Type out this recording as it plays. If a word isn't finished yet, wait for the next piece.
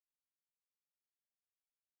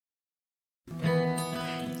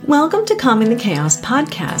Welcome to Calming the Chaos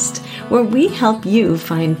podcast, where we help you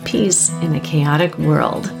find peace in a chaotic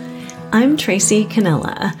world. I'm Tracy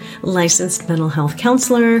Canella, licensed mental health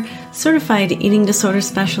counselor, certified eating disorder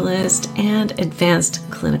specialist, and advanced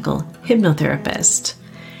clinical hypnotherapist.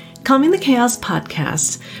 Calming the Chaos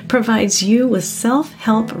podcast provides you with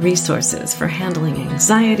self-help resources for handling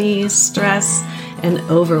anxiety, stress, and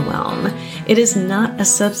overwhelm. It is not a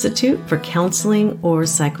substitute for counseling or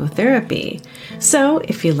psychotherapy. So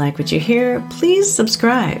if you like what you hear, please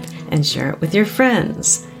subscribe and share it with your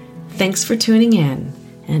friends. Thanks for tuning in.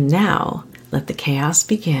 And now, let the chaos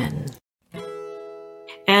begin.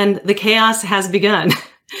 And the chaos has begun.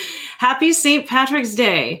 Happy St. Patrick's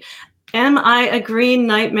Day. Am I a green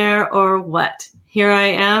nightmare or what? Here I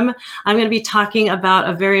am. I'm going to be talking about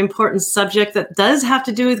a very important subject that does have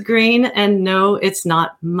to do with green, and no, it's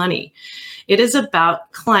not money. It is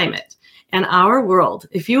about climate and our world.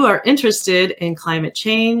 If you are interested in climate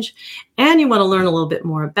change and you want to learn a little bit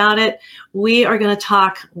more about it, we are going to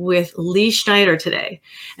talk with Lee Schneider today.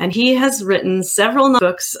 And he has written several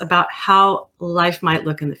books about how life might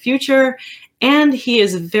look in the future. And he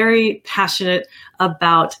is very passionate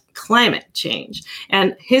about climate change.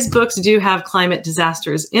 And his books do have climate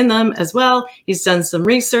disasters in them as well. He's done some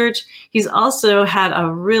research. He's also had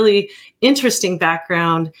a really interesting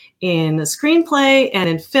background in the screenplay and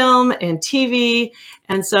in film and TV.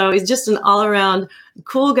 And so he's just an all-around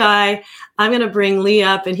cool guy. I'm going to bring Lee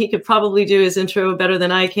up, and he could probably do his intro better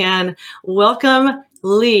than I can. Welcome,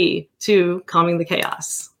 Lee, to Calming the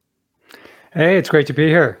Chaos. Hey, it's great to be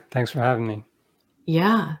here. Thanks for having me.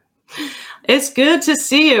 Yeah, it's good to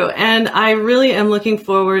see you. And I really am looking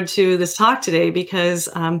forward to this talk today because,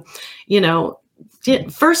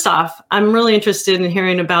 first off, I'm really interested in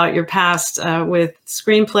hearing about your past with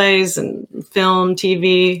screenplays and film,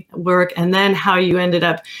 TV work, and then how you ended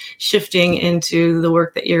up shifting into the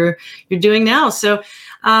work that you're doing now. So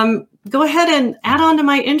go ahead and add on to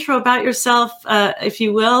my intro about yourself, if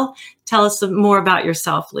you will. Tell us more about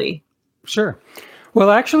yourself, Lee. Sure. Well,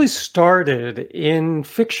 I actually started in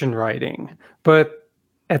fiction writing, but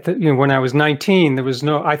when I was 19,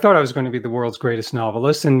 I thought I was going to be the world's greatest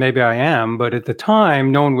novelist, and maybe I am, but at the time,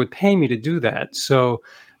 no one would pay me to do that. So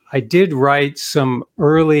I did write some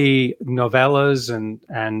early novellas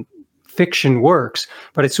and fiction works,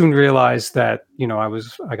 but I soon realized that,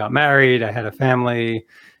 I got married, I had a family,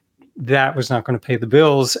 that was not going to pay the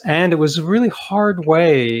bills. And it was a really hard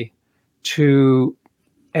way to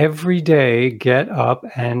every day get up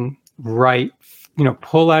and write,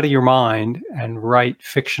 pull out of your mind and write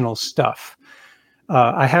fictional stuff.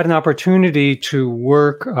 I had an opportunity to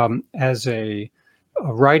work as a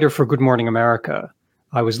writer for Good Morning America.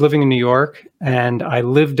 I was living in New York, and I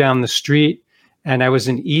lived down the street, and I was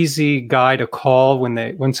an easy guy to call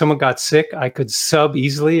when someone got sick. I could sub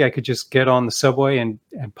easily. I could just get on the subway and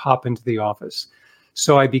pop into the office.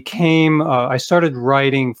 So I started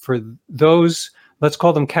writing for those, let's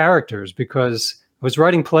call them characters, because I was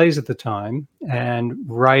writing plays at the time and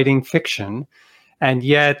writing fiction. And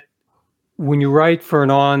yet, when you write for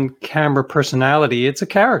an on-camera personality, it's a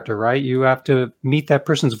character, right? You have to meet that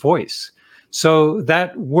person's voice. So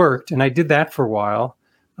that worked, and I did that for a while,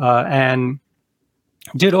 and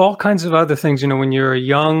did all kinds of other things. When you're a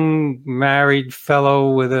young married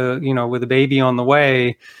fellow with a baby on the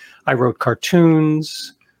way, I wrote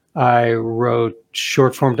cartoons, I wrote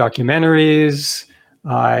short-form documentaries,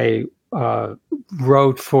 I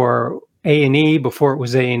wrote for A&E before it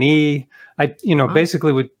was A&E.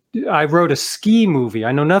 I wrote a ski movie.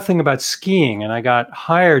 I know nothing about skiing, and I got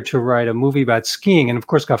hired to write a movie about skiing, and of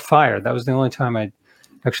course got fired. That was the only time I'd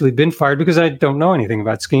actually been fired, because I don't know anything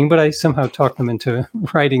about skiing, but I somehow talked them into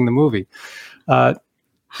writing the movie.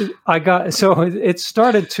 It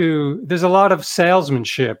started to, there's a lot of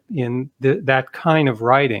salesmanship in that kind of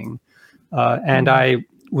writing. And I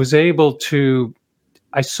was able to,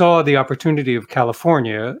 I saw the opportunity of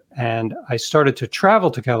California, and I started to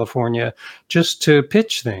travel to California just to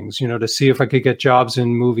pitch things, to see if I could get jobs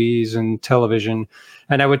in movies and television.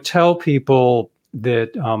 And I would tell people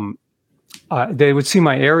that they would see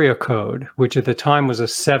my area code, which at the time was a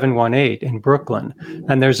 718 in Brooklyn,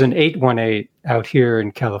 and there's an 818 out here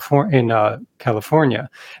in California.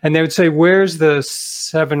 And they would say, "Where's the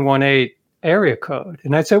 718 area code?"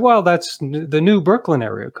 And I'd say, "Well, that's the New Brooklyn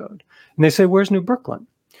area code." And they say, "Where's New Brooklyn?"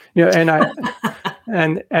 And I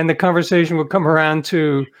and the conversation would come around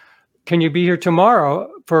to, "Can you be here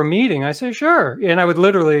tomorrow for a meeting?" I say, "Sure." And I would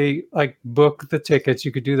literally book the tickets.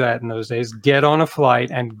 You could do that in those days, get on a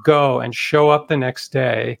flight and go and show up the next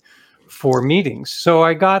day for meetings. So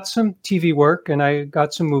I got some TV work and I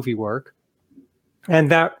got some movie work.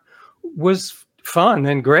 And that was fun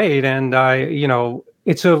and great. And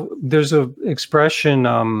there's a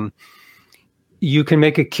expression, you can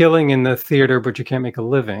make a killing in the theater, but you can't make a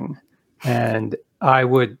living. And I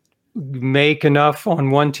would make enough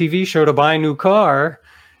on one TV show to buy a new car.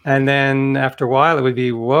 And then after a while it would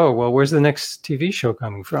be, whoa, well, where's the next TV show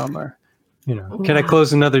coming from? Or, can I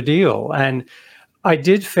close another deal? And I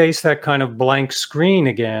did face that kind of blank screen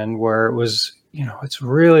again, where it was, it's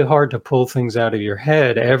really hard to pull things out of your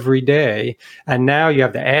head every day. And now you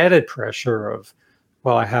have the added pressure of,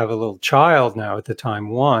 well, I have a little child now, at the time,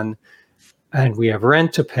 one, and we have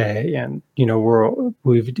rent to pay. And,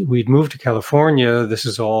 we'd moved to California. This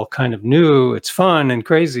is all kind of new. It's fun and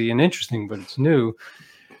crazy and interesting, but it's new.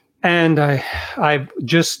 And I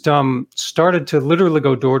just started to literally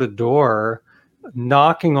go door to door,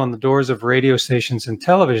 knocking on the doors of radio stations and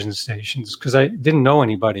television stations, because I didn't know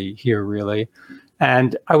anybody here really.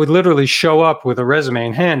 And I would literally show up with a resume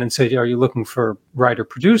in hand and say, are you looking for writer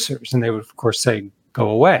producers? And they would, of course, say, go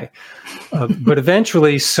away. But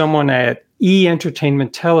eventually someone at E!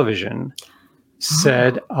 Entertainment Television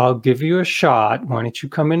said, I'll give you a shot. Why don't you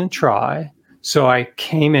come in and try? So I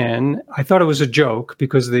came in. I thought it was a joke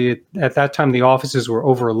because at that time the offices were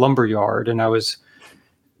over a lumber yard, and it was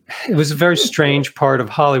a very strange part of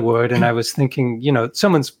Hollywood. And I was thinking,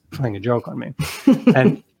 someone's playing a joke on me.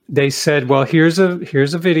 And they said, well, here's a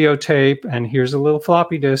videotape and here's a little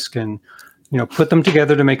floppy disk, and, put them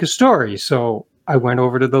together to make a story. So I went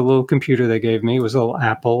over to the little computer they gave me. It was a little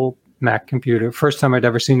Apple Mac computer. First time I'd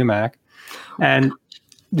ever seen a Mac. And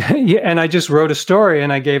and I just wrote a story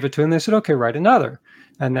and I gave it to them. They said, okay, write another.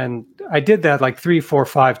 And then I did that like 3, 4,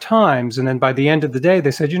 5 times. And then by the end of the day,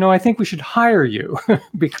 they said, I think we should hire you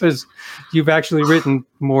because you've actually written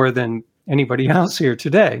more than anybody else here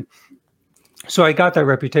today. So I got that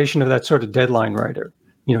reputation of that sort of deadline writer,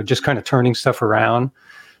 just kind of turning stuff around.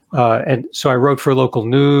 And so I wrote for local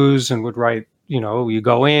news and would write, you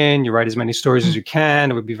go in, you write as many stories as you can.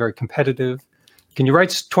 It would be very competitive. Can you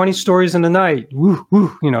write 20 stories in a night? Woo,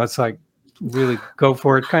 woo. It's like really go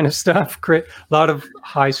for it kind of stuff. A lot of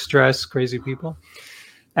high stress, crazy people.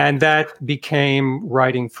 And that became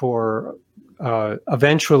writing for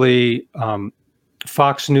eventually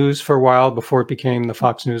Fox News for a while before it became the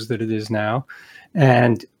Fox News that it is now.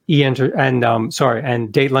 And Dateline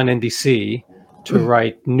NBC to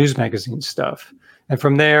write news magazine stuff. And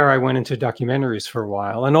from there, I went into documentaries for a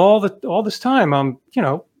while. And all this time, I'm,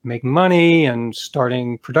 making money and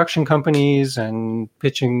starting production companies and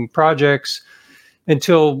pitching projects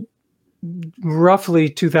until roughly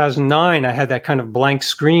 2009. I had that kind of blank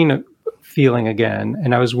screen feeling again.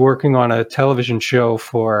 And I was working on a television show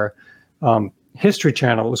for History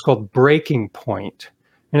Channel. It was called Breaking Point.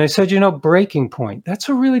 And I said, Breaking Point, that's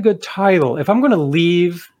a really good title. If I'm going to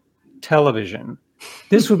leave television,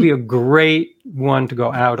 this would be a great one to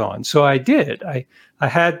go out on. So I did. I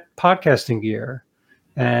had podcasting gear,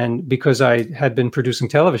 and because I had been producing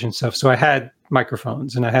television stuff, so I had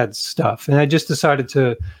microphones and I had stuff, and I just decided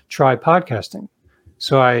to try podcasting.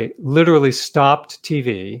 So I literally stopped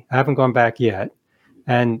TV. I haven't gone back yet,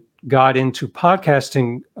 and got into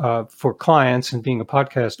podcasting for clients and being a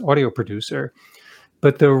podcast audio producer.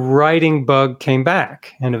 But the writing bug came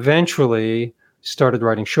back, and eventually started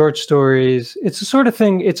writing short stories. It's a sort of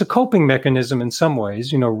thing, it's a coping mechanism in some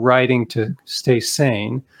ways, writing to stay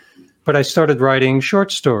sane. But I started writing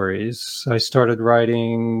short stories. I started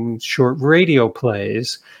writing short radio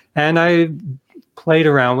plays. And I played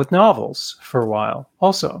around with novels for a while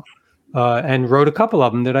also, and wrote a couple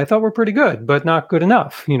of them that I thought were pretty good, but not good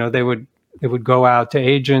enough. They would go out to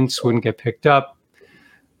agents, wouldn't get picked up.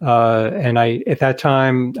 And at that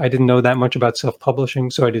time, I didn't know that much about self-publishing,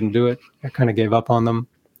 so I didn't do it. I kind of gave up on them.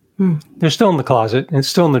 They're still in the closet, and it's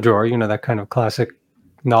still in the drawer, that kind of classic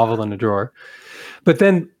novel in the drawer. But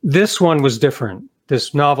then this one was different.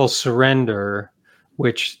 This novel, Surrender,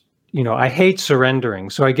 which, I hate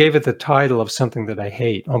surrendering. So I gave it the title of something that I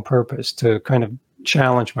hate on purpose to kind of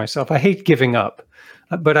challenge myself. I hate giving up,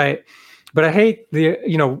 but I hate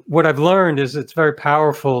what I've learned is it's very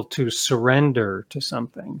powerful to surrender to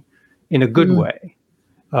something in a good way.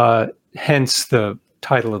 Hence the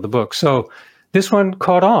title of the book. So this one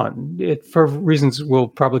caught on for reasons we'll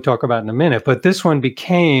probably talk about in a minute. But this one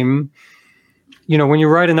became, when you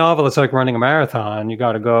write a novel, it's like running a marathon. You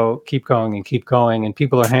got to keep going. And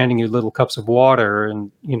people are handing you little cups of water.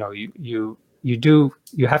 And, you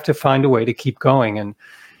have to find a way to keep going. And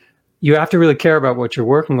you have to really care about what you're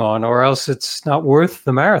working on, or else it's not worth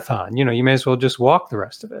the marathon. You may as well just walk the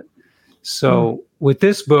rest of it. So with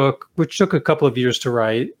this book, which took a couple of years to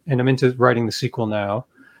write, and I'm into writing the sequel now,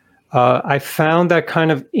 I found that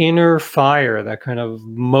kind of inner fire, that kind of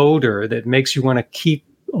motor that makes you want to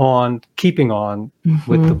keeping on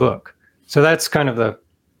with the book. So that's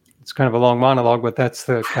it's kind of a long monologue, but that's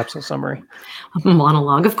the capsule summary.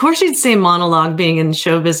 Monologue. Of course you'd say monologue, being in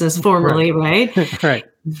show business formerly, right? Right.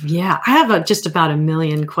 Yeah, I have just about a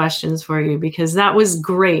million questions for you because that was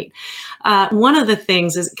great. One of the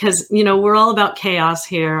things is because, we're all about chaos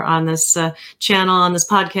here on this channel, on this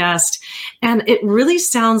podcast. And it really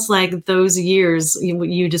sounds like those years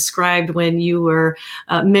you described when you were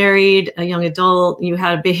married, a young adult, you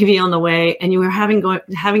had a baby on the way, and you were having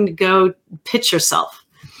to go pitch yourself.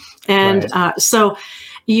 And so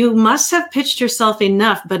you must have pitched yourself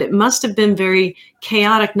enough, but it must have been very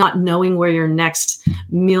chaotic, not knowing where your next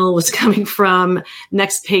meal was coming from,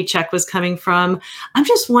 next paycheck was coming from. I'm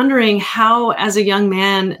just wondering how, as a young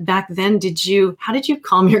man back then, how did you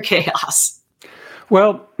calm your chaos?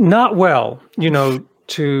 Well, not well,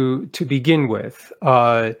 to begin with.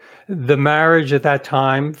 The marriage at that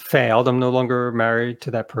time failed. I'm no longer married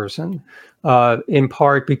to that person, in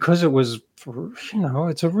part because it was,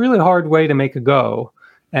 it's a really hard way to make a go.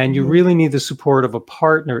 And you really need the support of a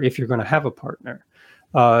partner if you're going to have a partner.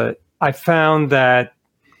 I found that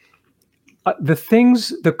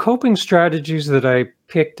the coping strategies that I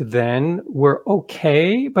picked then were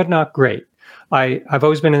okay, but not great. I've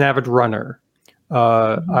always been an avid runner.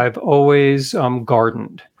 I've always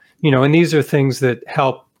gardened, and these are things that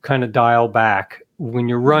help kind of dial back. When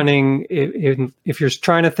you're running, if you're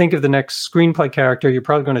trying to think of the next screenplay character, you're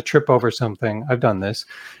probably going to trip over something. I've done this,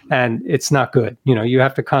 and it's not good. You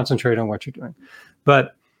have to concentrate on what you're doing.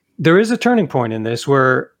 But there is a turning point in this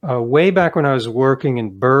where way back when I was working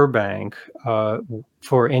in Burbank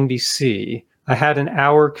for NBC, I had an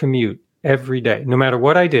hour commute every day. No matter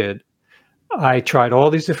what I did, I tried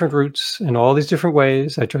all these different routes and all these different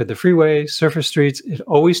ways. I tried the freeways, surface streets. It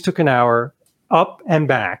always took an hour up and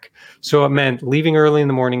back. So it meant leaving early in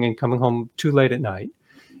the morning and coming home too late at night.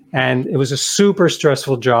 And it was a super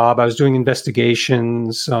stressful job. I was doing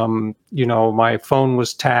investigations. My phone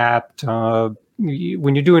was tapped.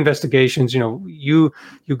 When you do investigations, you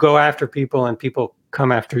go after people and people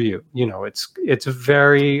come after you. It's a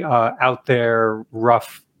very out there,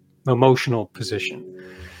 rough, emotional position.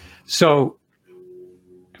 So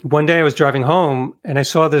one day I was driving home and I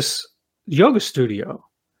saw this yoga studio.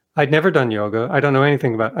 I'd never done yoga. I didn't know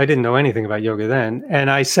anything about yoga then.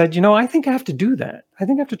 And I said, I think I have to do that. I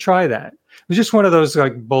think I have to try that. It was just one of those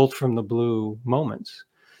like bolt from the blue moments.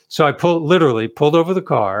 So I literally pulled over the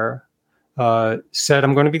car, said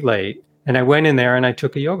I'm going to be late. And I went in there and I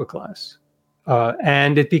took a yoga class.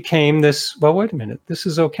 And it became this, well, wait a minute, this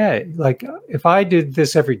is okay. Like if I did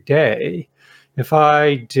this every day, if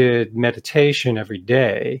I did meditation every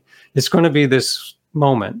day, it's going to be this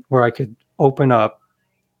moment where I could open up,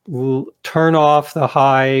 turn off the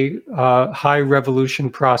high revolution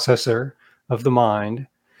processor of the mind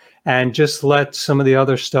and just let some of the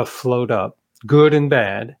other stuff float up, good and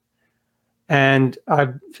bad. And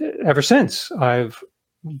ever since, I've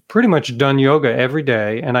pretty much done yoga every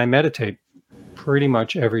day and I meditate pretty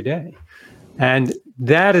much every day. And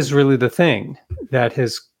that is really the thing that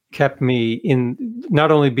has kept me in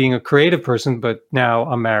not only being a creative person, but now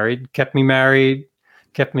I'm married, kept me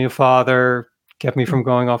a father, kept me from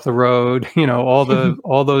going off the road,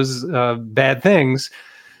 all those bad things.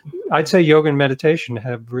 I'd say yoga and meditation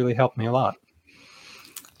have really helped me a lot.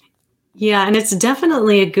 Yeah, and it's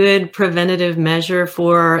definitely a good preventative measure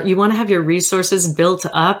you want to have your resources built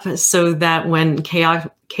up so that when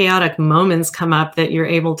chaotic moments come up, that you're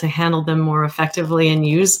able to handle them more effectively and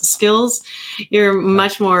use skills. You're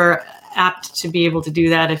much more apt to be able to do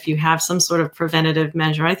that if you have some sort of preventative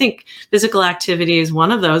measure. I think physical activity is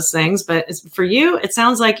one of those things, but for you, it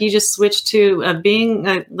sounds like you just switched to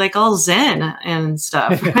being like all Zen and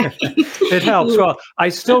stuff. Right? It helps. Well, I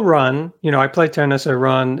still run. I play tennis. I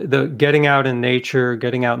run. The getting out in nature,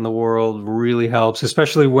 getting out in the world really helps,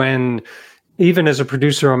 especially when, even as a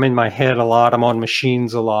producer, I'm in my head a lot. I'm on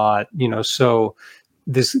machines a lot. So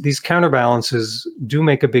these counterbalances do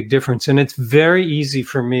make a big difference. And it's very easy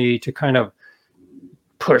for me to kind of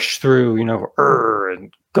push through,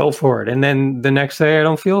 and go for it. And then the next day I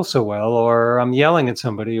don't feel so well, or I'm yelling at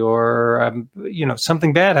somebody, or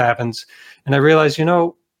something bad happens. And I realize,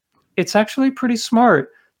 it's actually pretty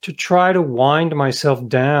smart to try to wind myself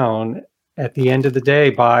down at the end of the day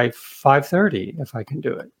by 5:30, if I can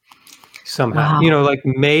do it somehow.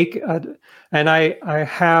 Wow. And I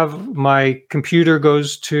have my computer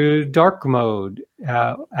goes to dark mode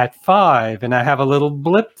at 5, and I have a little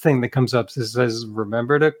blip thing that comes up that says,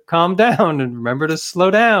 remember to calm down and remember to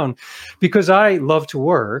slow down, because I love to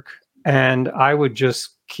work and I would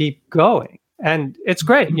just keep going. And it's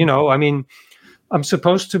great. I mean, I'm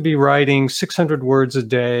supposed to be writing 600 words a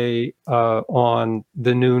day on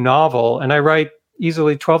the new novel, and I write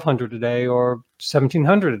easily 1,200 a day or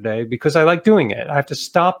 1,700 a day because I like doing it. I have to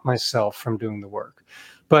stop myself from doing the work.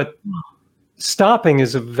 But stopping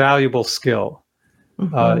is a valuable skill.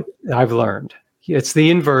 I've learned. It's the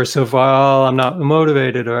inverse of, well, I'm not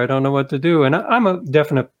motivated or I don't know what to do. And I'm a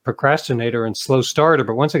definite procrastinator and slow starter,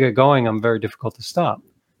 but once I get going, I'm very difficult to stop.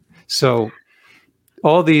 So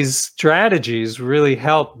all these strategies really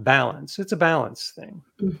help balance. It's a balance thing.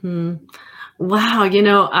 Wow,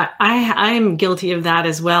 I am guilty of that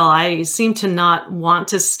as well. I seem to not want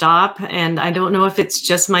to stop, and I don't know if it's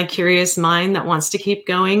just my curious mind that wants to keep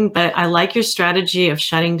going, but I like your strategy of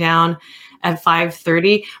shutting down at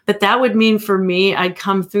 5:30. But that would mean for me, I'd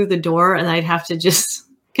come through the door and I'd have to just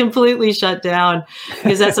completely shut down,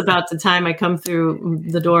 because that's about the time I come through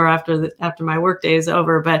the door after my workday is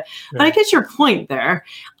over. But I get your point there.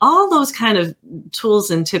 All those kind of tools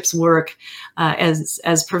and tips work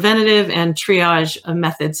as preventative and triage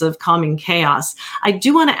methods of calming chaos. I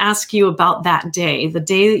do want to ask you about that day, the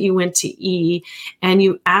day that you went to E, and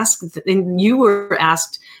you were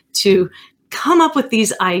asked to come up with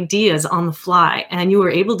these ideas on the fly, and you were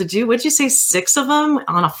able to do, what'd you say, 6 of them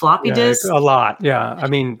on a floppy disk? A lot. Yeah. I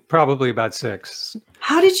mean, probably about 6.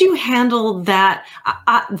 How did you handle that?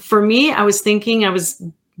 For me, I was thinking, I was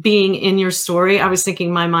being in your story, I was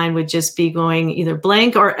thinking my mind would just be going either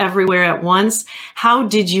blank or everywhere at once. How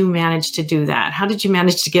did you manage to do that? How did you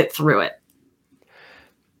manage to get through it?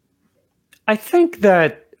 I think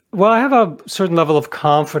that, well, I have a certain level of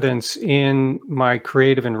confidence in my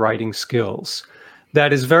creative and writing skills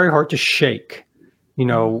that is very hard to shake.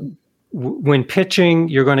 When pitching,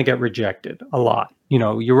 you're going to get rejected a lot.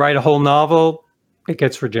 You write a whole novel, it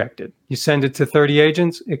gets rejected. You send it to 30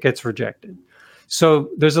 agents, it gets rejected. So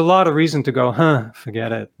there's a lot of reason to go,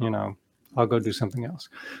 forget it. I'll go do something else.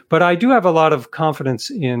 But I do have a lot of confidence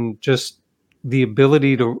in just the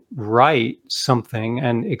ability to write something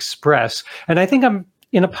and express. And I think I'm,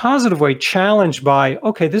 in a positive way, challenged by,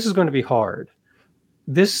 okay, this is going to be hard.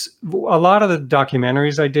 A lot of the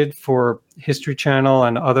documentaries I did for History Channel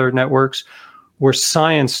and other networks were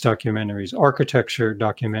science documentaries, architecture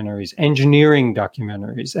documentaries, engineering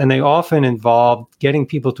documentaries, and they often involved getting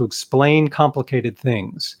people to explain complicated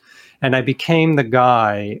things. And I became the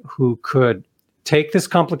guy who could take this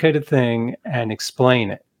complicated thing and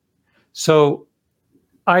explain it. So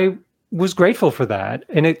I was grateful for that.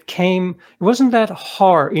 And it wasn't that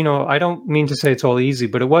hard. I don't mean to say it's all easy,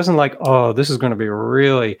 but it wasn't like, oh, this is going to be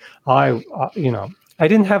really, I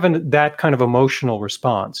didn't have that kind of emotional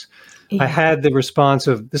response. Yeah. I had the response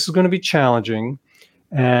of, this is going to be challenging.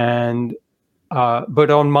 And,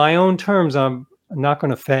 but on my own terms, I'm not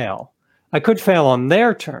going to fail. I could fail on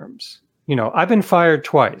their terms. I've been fired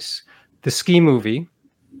twice. The ski movie,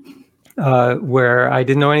 where I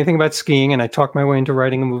didn't know anything about skiing, and I talked my way into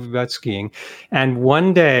writing a movie about skiing. And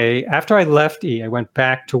one day after I left E, I went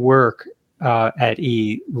back to work at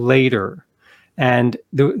E later, and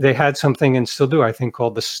they had something, and still do, I think,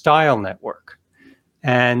 called the Style Network.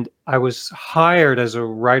 And I was hired as a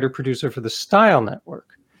writer-producer for the Style Network.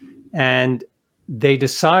 And they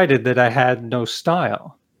decided that I had no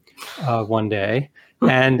style one day.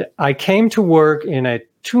 And I came to work in a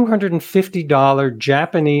 $250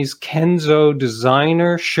 Japanese Kenzo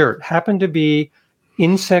designer shirt, happened to be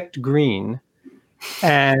insect green.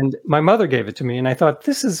 And my mother gave it to me. And I thought,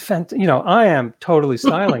 this is fantastic. I am totally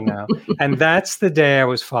styling now. And that's the day I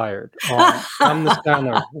was fired from the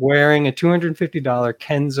Style, wearing a $250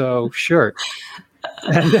 Kenzo shirt.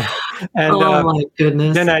 And oh my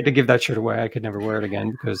goodness. Then I had to give that shirt away. I could never wear it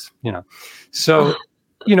again because, so,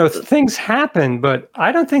 things happen, but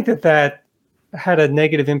I don't think that had a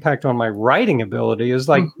negative impact on my writing ability. Is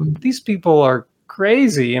like, these people are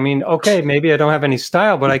crazy. I mean, okay, maybe I don't have any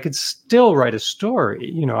style, but I could still write a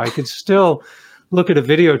story. I could still look at a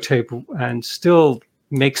videotape and still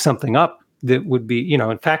make something up that would be,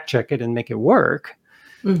 and fact check it and make it work.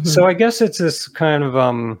 So I guess it's this kind of,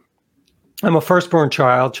 I'm a firstborn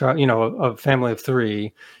child, a family of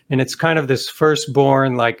 3. And it's kind of this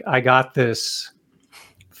firstborn, like, I got this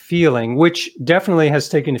feeling, which definitely has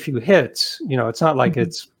taken a few hits. It's not like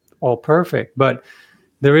it's all perfect, but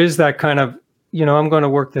there is that kind of, I'm going to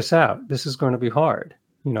work this out. This is going to be hard.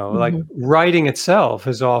 Like writing itself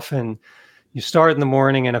is often, you start in the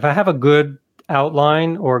morning, and if I have a good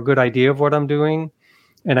outline or a good idea of what I'm doing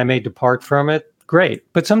and I may depart from it, great.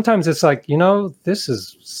 But sometimes it's like, this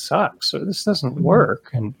sucks, or this doesn't work.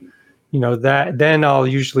 And, that then I'll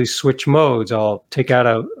usually switch modes. I'll take out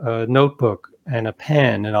a notebook and a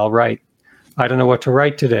pen, and I'll write I don't know what to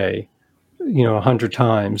write today, 100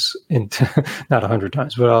 times, into not 100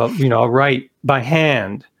 times, but I'll write by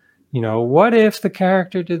hand. What if the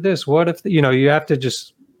character did this? What if you have to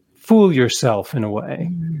just fool yourself in a way,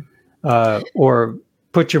 or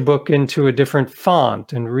put your book into a different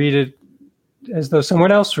font and read it as though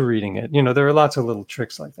someone else were reading it. There are lots of little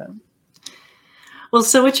tricks like that. Well,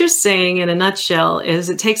 so what you're saying in a nutshell is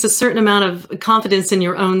it takes a certain amount of confidence in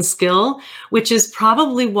your own skill, which is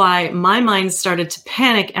probably why my mind started to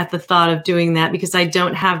panic at the thought of doing that, because I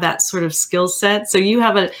don't have that sort of skill set. So you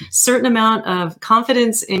have a certain amount of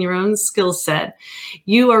confidence in your own skill set.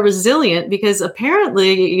 You are resilient because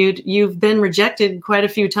apparently you've been rejected quite a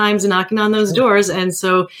few times knocking on those doors. And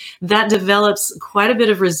so that develops quite a bit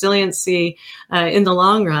of resiliency in the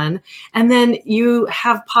long run. And then you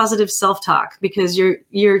have positive self-talk because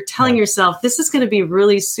you're telling yourself this is going to be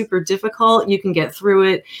really super difficult. You can get through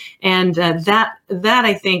it, and that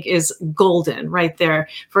I think is golden right there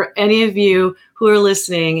for any of you who are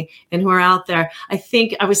listening and who are out there.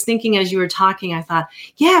 I was thinking as you were talking, I thought,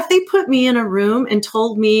 yeah, if they put me in a room and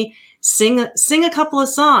told me sing a couple of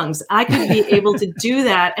songs, I could be able to do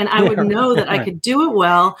that, and I would know that I could do it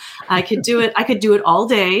well. I could do it all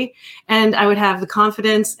day, and I would have the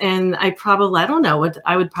confidence. And I don't know what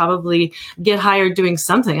I would probably get hired doing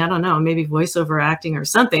something. I don't know, maybe voiceover acting or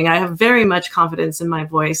something. I have very much confidence in my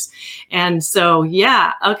voice, and so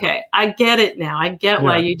yeah, okay, I get it now. I get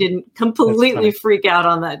why you didn't completely freak out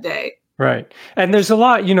on that day. Right. And there's a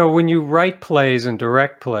lot, when you write plays and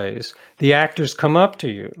direct plays, the actors come up to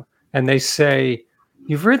you and they say,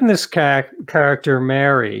 you've written this character,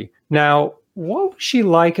 Mary. Now, what was she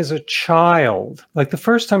like as a child? Like the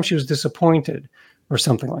first time she was disappointed or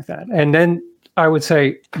something like that. And then I would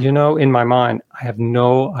say, in my mind, I have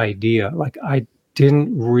no idea. Like I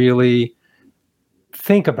didn't really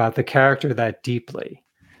think about the character that deeply.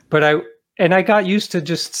 But I got used to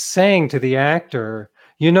just saying to the actor,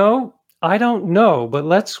 I don't know, but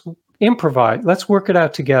let's improvise. Let's work it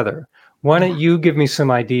out together. Why don't you give me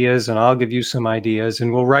some ideas and I'll give you some ideas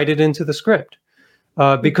and we'll write it into the script?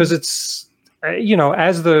 Because it's,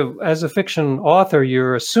 as a fiction author,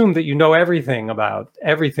 you're assumed that you know everything about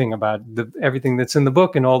everything that's in the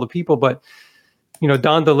book and all the people. But,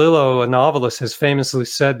 Don DeLillo, a novelist, has famously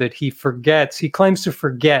said that he claims to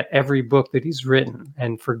forget every book that he's written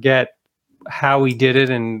and forget how he did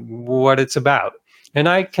it and what it's about. And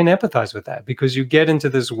I can empathize with that because you get into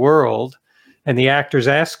this world and the actor's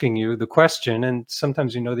asking you the question, and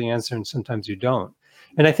sometimes you know the answer and sometimes you don't.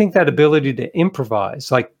 And I think that ability to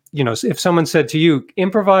improvise, like, if someone said to you,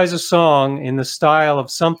 improvise a song in the style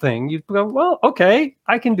of something, you'd go, well, okay,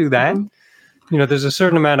 I can do that. Mm-hmm. There's a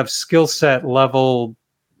certain amount of skill set level,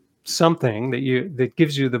 something that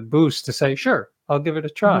gives you the boost to say, sure, I'll give it a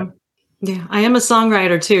try. Mm-hmm. Yeah, I am a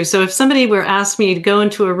songwriter too. So if somebody were asked me to go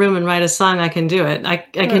into a room and write a song, I can do it. I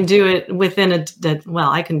can do it within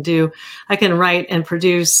I can write and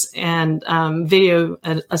produce and video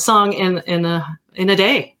a song in a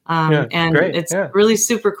day. And great. It's really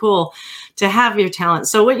super cool to have your talent.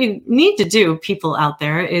 So what you need to do, people out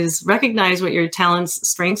there, is recognize what your talents,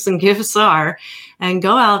 strengths, and gifts are, and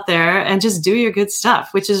go out there and just do your good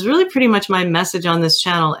stuff, which is really pretty much my message on this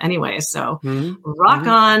channel anyway. So rock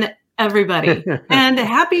on, everybody. And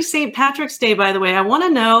happy St. Patrick's Day, by the way. I want to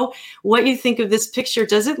know what you think of this picture.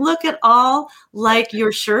 Does it look at all like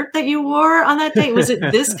your shirt that you wore on that day? Was it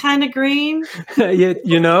this kind of green?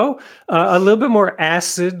 A little bit more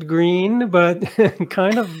acid green, but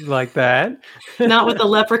kind of like that. Not with the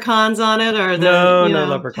leprechauns on it or the no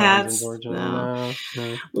leprechauns, hats? No.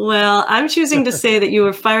 Well, I'm choosing to say that you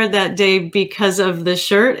were fired that day because of the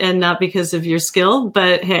shirt and not because of your skill.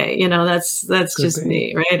 But hey, that's just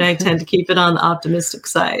me, right? I tend to keep it on the optimistic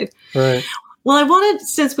side. Right. Well, I wanted,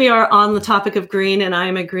 since we are on the topic of green and I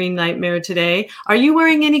am a green nightmare today, are you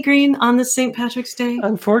wearing any green on this St. Patrick's Day?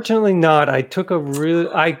 Unfortunately not. I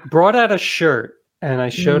brought out a shirt and I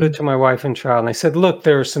showed it to my wife and child and I said, look,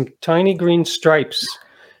 there are some tiny green stripes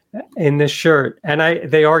in this shirt. And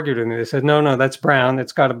they argued with me. They said, no, that's brown.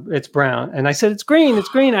 It's brown. And I said, it's green.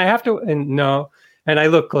 I have to, and no. And I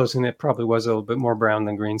looked close and it probably was a little bit more brown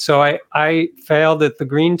than green. So I failed at the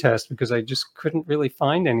green test because I just couldn't really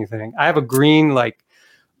find anything. I have a green, like,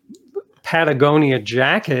 Patagonia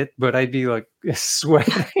jacket, but I'd be like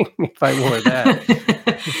sweating if I wore that.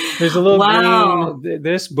 There's a little green.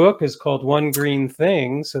 This book is called One Green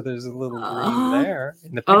Thing. So there's a little green there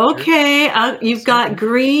in the picture. Okay. You've got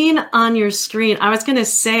green on your screen. I was going to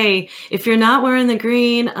say, if you're not wearing the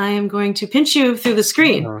green, I am going to pinch you through the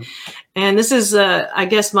screen. And this is, I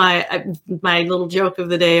guess, my little joke of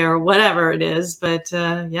the day or whatever it is. But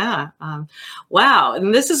yeah, wow.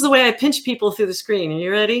 And this is the way I pinch people through the screen. Are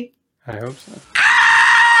you ready? I hope so.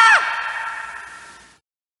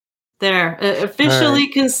 There, officially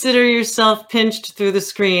consider yourself pinched through the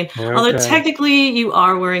screen. Okay. Although technically you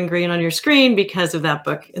are wearing green on your screen because of that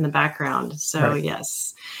book in the background. So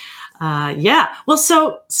yes. Yeah. Well,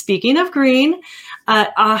 so speaking of green,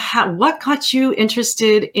 what got you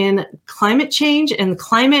interested in climate change and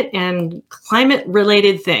climate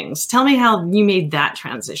related things? Tell me how you made that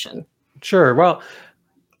transition. Sure. Well,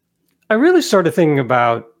 I really started thinking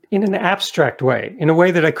about, in an abstract way, in a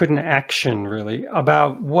way that I couldn't action really,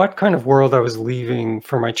 about what kind of world I was leaving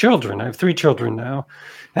for my children. I have 3 children now,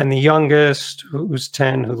 and the youngest, who's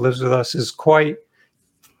 10, who lives with us, is quite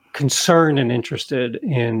concerned and interested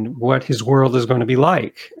in what his world is going to be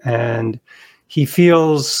like. And he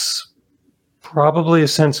feels probably a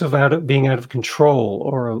sense of being out of control,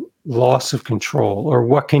 or a loss of control, or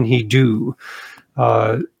what can he do?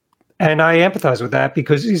 And I empathize with that,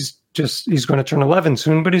 because he's going to turn 11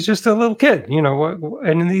 soon, but he's just a little kid,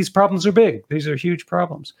 and these problems are big. These are huge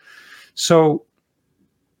problems. So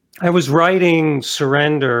I was writing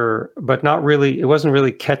Surrender, but not really, it wasn't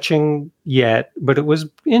really catching yet, but it was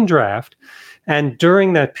in draft. And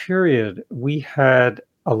during that period, we had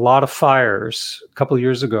a lot of fires a couple of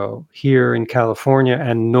years ago here in California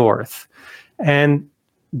and north. And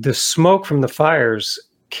the smoke from the fires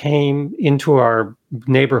came into our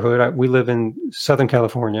neighborhood. We live in Southern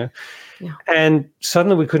California, and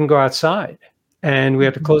suddenly we couldn't go outside, and we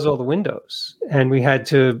had to close all the windows, and we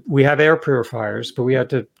have air purifiers, but we had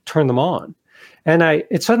to turn them on. And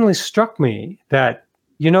it suddenly struck me that,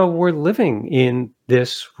 we're living in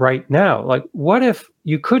this right now. Like, what if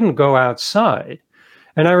you couldn't go outside?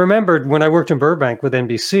 And I remembered when I worked in Burbank with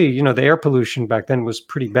NBC, the air pollution back then was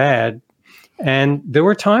pretty bad. And there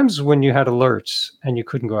were times when you had alerts and you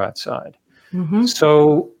couldn't go outside. Mm-hmm.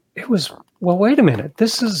 So it was, well, wait a minute,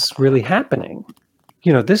 this is really happening.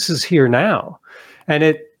 This is here now. And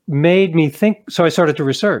it made me think. So I started to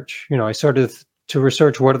research. I started to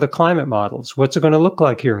research, what are the climate models? What's it going to look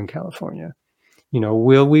like here in California?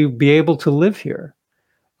 Will we be able to live here?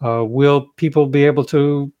 Will people be able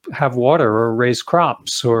to have water or raise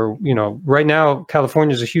crops? Or, right now,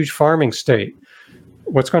 California is a huge farming state.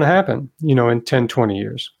 What's going to happen, in 10, 20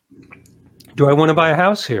 years? Do I want to buy a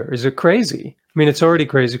house here? Is it crazy? I mean, it's already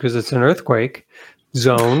crazy because it's an earthquake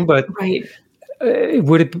zone, but right.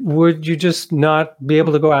 Would you just not be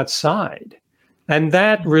able to go outside? And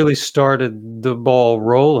that really started the ball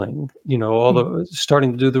rolling,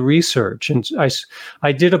 starting to do the research. And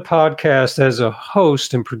I did a podcast as a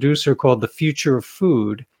host and producer called The Future of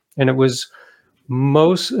Food. And it was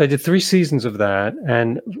I did 3 seasons of that.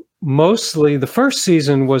 And mostly the first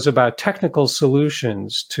season was about technical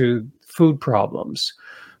solutions to food problems.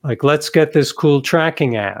 Like, let's get this cool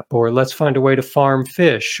tracking app, or let's find a way to farm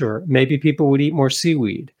fish, or maybe people would eat more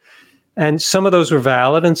seaweed. And some of those were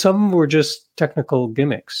valid, and some were just technical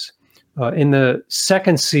gimmicks. In the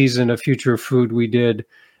second season of Future of Food, we did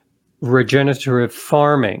regenerative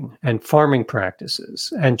farming and farming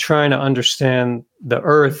practices, and trying to understand the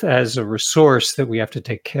earth as a resource that we have to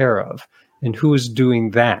take care of, and who is doing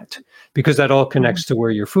that, because that all connects to where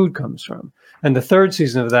your food comes from. And the third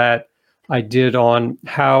season of that I did on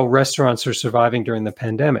how restaurants are surviving during the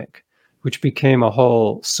pandemic, which became a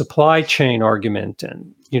whole supply chain argument.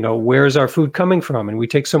 And, where's our food coming from? And we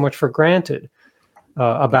take so much for granted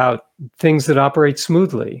about things that operate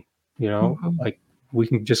smoothly, like we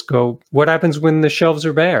can just go, what happens when the shelves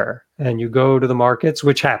are bare? And you go to the markets,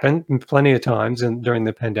 which happened plenty of times. And during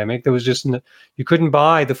the pandemic, there was just, you couldn't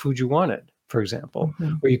buy the food you wanted, for example,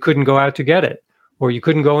 or you couldn't go out to get it, or you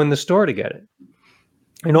couldn't go in the store to get it.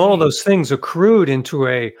 And all of those things accrued into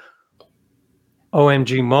a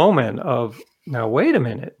OMG moment of, now, wait a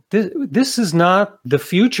minute, this is not the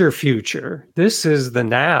future. This is the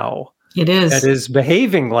now. It is. That is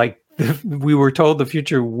behaving like we were told the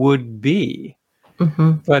future would be.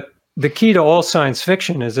 Mm-hmm. But the key to all science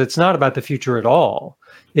fiction is it's not about the future at all.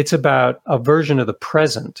 It's about a version of the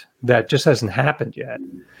present that just hasn't happened yet.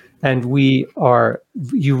 And I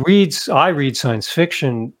read science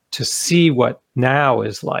fiction to see what now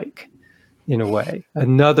is like, in a way,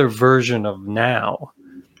 another version of now.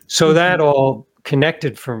 So that all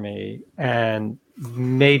connected for me and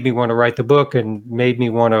made me want to write the book, and made me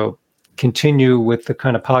want to continue with the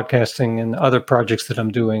kind of podcasting and other projects that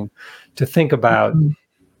I'm doing, to think about,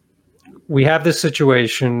 we have this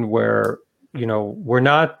situation where, we're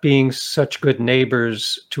not being such good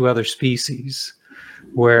neighbors to other species,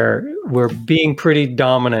 where we're being pretty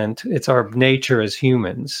dominant. It's our nature as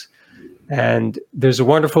humans. And there's a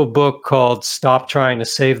wonderful book called Stop Trying to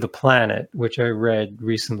Save the Planet, which I read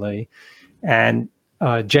recently. And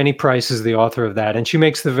Jenny Price is the author of that. And she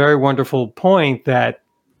makes the very wonderful point that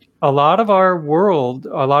a lot of our world,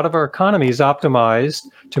 a lot of our economy is optimized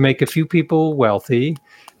to make a few people wealthy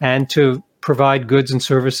and to provide goods and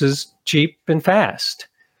services cheap and fast.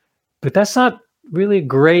 But that's not really a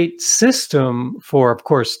great system for, of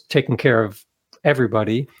course, taking care of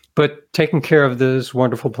everybody, but taking care of this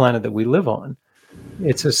wonderful planet that we live on.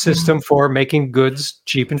 It's a system for making goods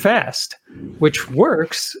cheap and fast, which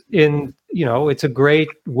works in, it's a great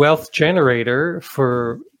wealth generator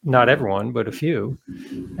for not everyone, but a few.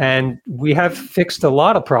 And we have fixed a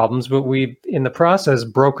lot of problems, but we've, in the process,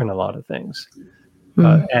 broken a lot of things.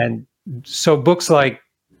 And so books like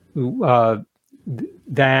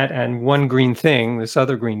that and One Green Thing, this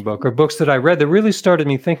other green book, are books that I read that really started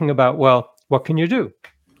me thinking about, well, what can you do?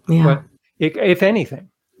 Yeah. If anything.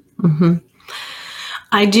 Mm-hmm.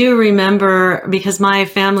 I do remember, because my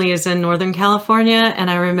family is in Northern California,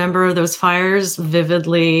 and I remember those fires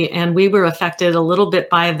vividly. And we were affected a little bit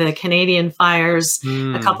by the Canadian fires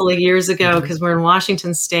a couple of years ago, because we're in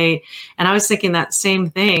Washington State. And I was thinking that same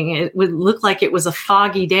thing. It would look like it was a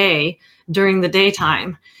foggy day during the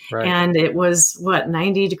daytime. Right. And it was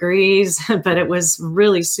 90 degrees, but it was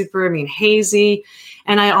really super, hazy.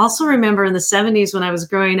 And I also remember in the 70s when I was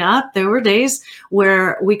growing up, there were days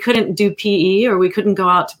where we couldn't do PE or we couldn't go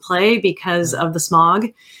out to play because of the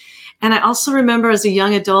smog. And I also remember as a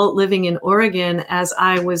young adult living in Oregon, as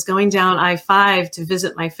I was going down I-5 to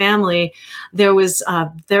visit my family, there was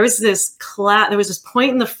this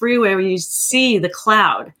point in the freeway where you see the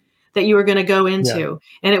cloud that you were going to go into.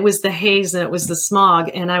 And it was the haze and it was the smog.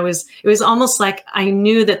 And it was almost like I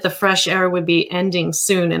knew that the fresh air would be ending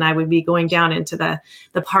soon. And I would be going down into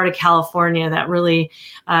the part of California that really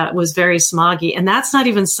was very smoggy. And that's not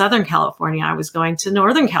even Southern California. I was going to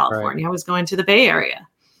Northern California. Right. I was going to the Bay Area.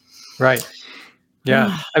 Right.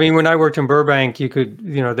 Yeah. When I worked in Burbank, you could,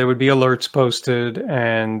 there would be alerts posted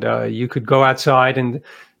and you could go outside and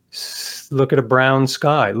look at a brown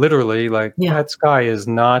sky, literally, that sky is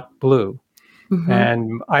not blue.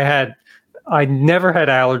 And I never had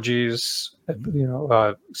allergies,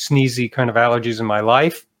 sneezy kind of allergies in my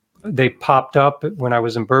life. They popped up when I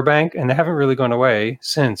was in Burbank and they haven't really gone away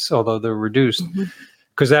since, although they're reduced,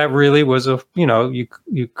 because that really was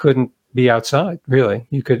you couldn't be outside, really.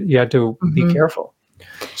 You had to be careful.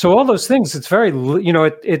 So all those things, it's very,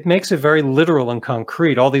 it makes it very literal and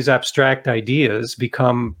concrete. All these abstract ideas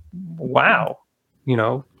become, wow,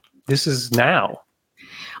 this is now.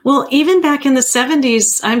 Well, even back in the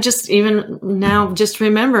 70s, I'm just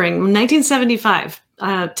remembering 1975,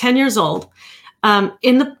 10 years old,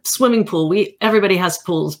 in the swimming pool. Everybody has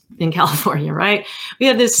pools in California, right? We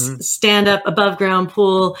had this stand-up above ground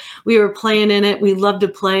pool. We were playing in it. We loved to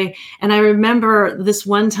play. And I remember this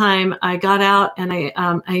one time I got out and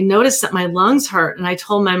I noticed that my lungs hurt. And I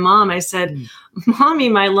told my mom, I said, "Mommy,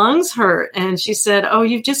 my lungs hurt." And she said, "Oh,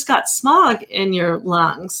 you've just got smog in your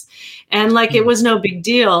lungs." And it was no big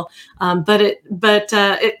deal. I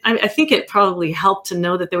think it probably helped to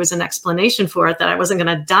know that there was an explanation for it, that I wasn't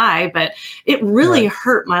going to die, but it really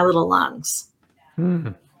hurt my little lungs.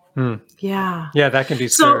 Yeah. Yeah, that can be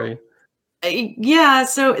scary.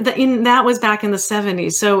 That was back in the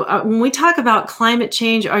 70s. So when we talk about climate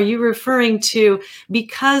change, are you referring to,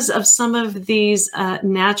 because of some of these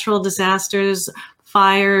natural disasters,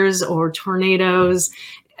 fires or tornadoes,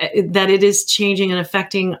 that it is changing and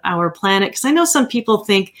affecting our planet? Because I know some people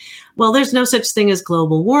think, well, there's no such thing as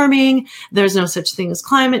global warming. There's no such thing as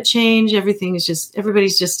climate change. Everybody's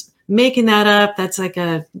just making that up. That's like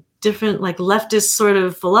a different, leftist sort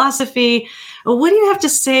of philosophy. What do you have to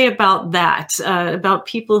say about that? About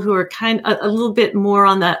people who are a little bit more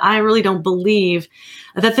on that? I really don't believe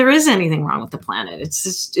that there is anything wrong with the planet.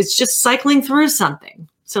 It's just cycling through something.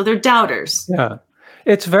 So they're doubters. Yeah.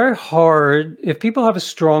 It's very hard. If people have a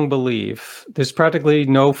strong belief, there's practically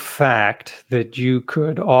no fact that you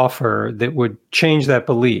could offer that would change that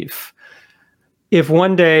belief. If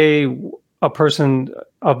one day a person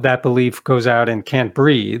of that belief goes out and can't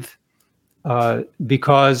breathe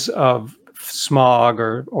because of smog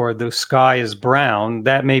or the sky is brown,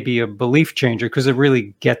 that may be a belief changer, because it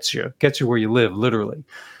really gets you where you live, literally.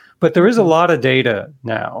 But there is a lot of data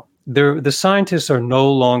now. The scientists are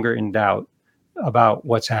no longer in doubt about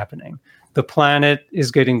what's happening. The planet is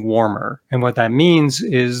getting warmer. And what that means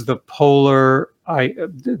is the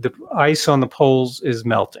ice on the poles is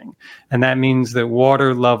melting. And that means that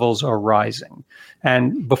water levels are rising.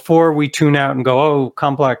 And before we tune out and go, oh,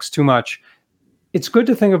 complex, too much, it's good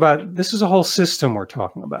to think about, this is a whole system we're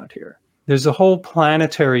talking about here. There's a whole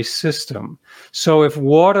planetary system. So if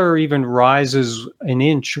water even rises an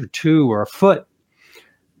inch or two or a foot,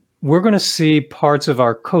 we're going to see parts of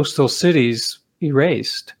our coastal cities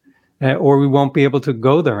erased, or we won't be able to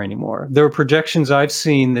go there anymore. There are projections I've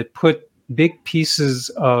seen that put big pieces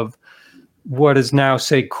of what is now,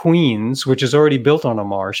 say, Queens, which is already built on a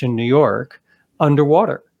marsh in New York,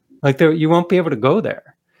 underwater. Like you won't be able to go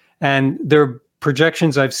there. And there are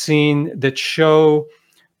projections I've seen that show,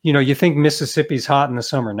 you think Mississippi's hot in the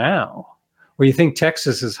summer now, or you think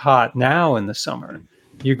Texas is hot now in the summer.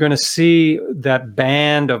 You're going to see that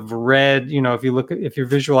band of red, if you're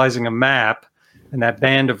visualizing a map, and that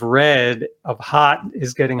band of red of hot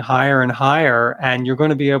is getting higher and higher, and you're going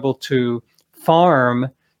to be able to farm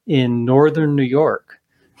in northern New York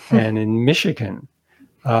and in Michigan.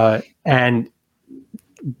 And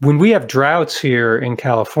when we have droughts here in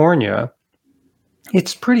California,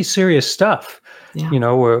 it's pretty serious stuff. Yeah.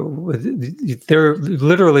 There are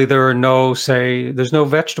there's no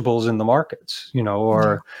vegetables in the markets,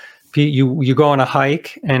 or you go on a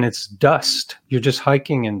hike and it's dust. You're just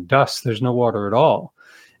hiking in dust. There's no water at all.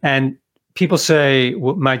 And people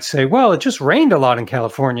might say, well, it just rained a lot in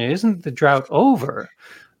California. Isn't the drought over?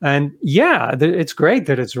 And yeah, it's great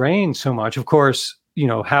that it's rained so much. Of course,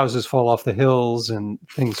 houses fall off the hills and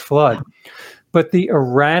things flood. But the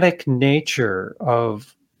erratic nature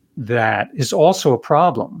of that is also a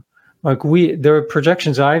problem. There are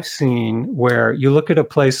projections I've seen where you look at a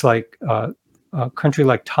place like a country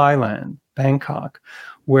like Thailand, Bangkok,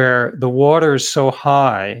 where the water is so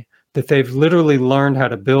high that they've literally learned how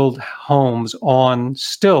to build homes on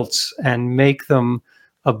stilts and make them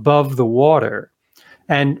above the water.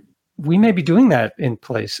 And we may be doing that in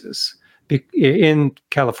places, in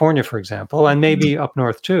California, for example, and maybe up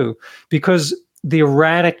north too, because the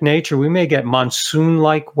erratic nature, we may get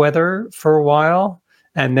monsoon-like weather for a while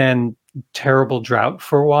and then terrible drought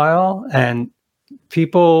for a while. And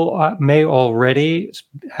people may already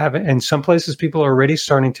in some places, people are already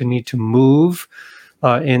starting to need to move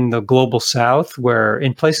in the global south, where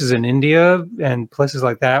in places in India and places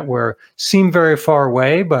like that, where seem very far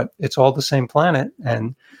away, but it's all the same planet.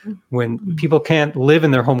 And when people can't live in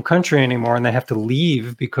their home country anymore and they have to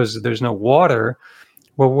leave because there's no water,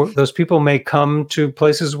 well, those people may come to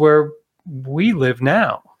places where we live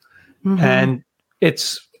now. And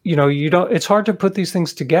it's, it's hard to put these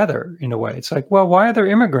things together in a way. It's like, well, why are there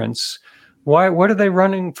immigrants? What are they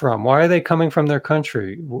running from? Why are they coming from their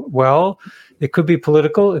country? Well, it could be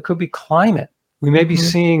political. It could be climate. We may be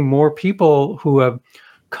seeing more people who have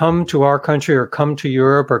come to our country or come to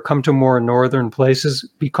Europe or come to more northern places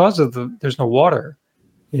because of there's no water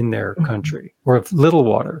in their country, or little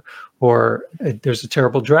water, or there's a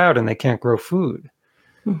terrible drought and they can't grow food.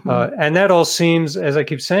 And that all seems, as I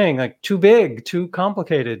keep saying, like too big, too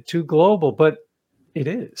complicated, too global, but it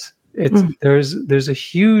is. There's a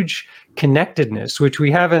huge connectedness, which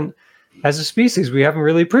we haven't, as a species, we haven't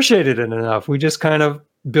really appreciated it enough. We just kind of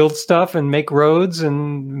build stuff and make roads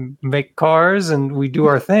and make cars and we do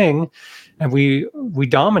our thing, and we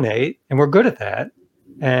dominate, and we're good at that,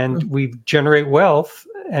 and we generate wealth,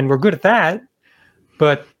 and we're good at that,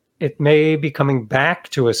 but it may be coming back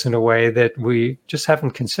to us in a way that we just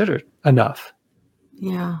haven't considered enough.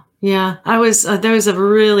 Yeah. Yeah, there was a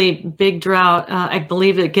really big drought. I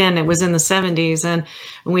believe again, it was in the 70s, and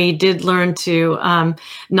we did learn to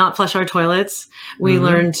not flush our toilets. We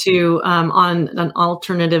learned to, on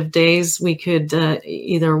alternative days, we could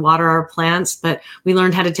either water our plants, but we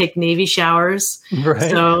learned how to take Navy showers.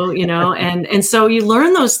 Right. So, and so you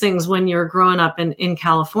learn those things when you're growing up in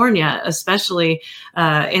California, especially.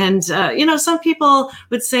 Some people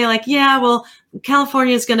would say like, yeah, well,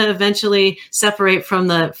 California is going to eventually separate from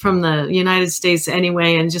the United States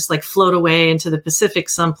anyway, and just like float away into the Pacific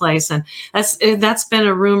someplace. And that's been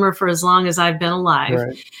a rumor for as long as I've been alive,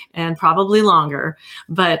 right, and probably longer.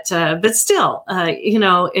 But still,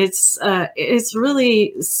 it's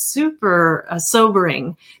really super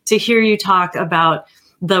sobering to hear you talk about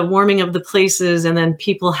the warming of the places, and then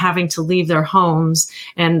people having to leave their homes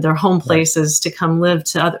and their home places to come live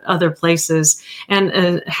to other places,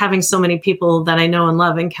 and having so many people that I know and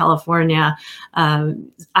love in California.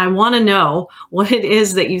 I want to know what it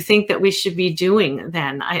is that you think that we should be doing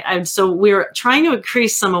then. So we're trying to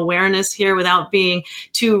increase some awareness here without being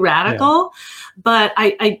too radical. Yeah. But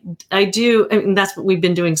I do, and that's what we've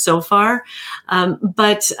been doing so far.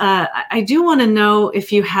 But I do want to know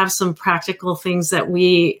if you have some practical things that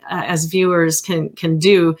we as viewers can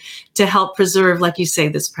do to help preserve, like you say,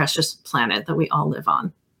 this precious planet that we all live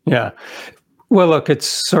on. Yeah. Well, look, it's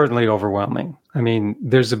certainly overwhelming. I mean,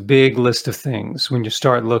 there's a big list of things when you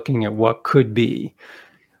start looking at what could be.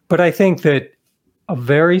 But I think that a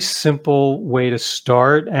very simple way to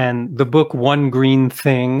start, and the book One Green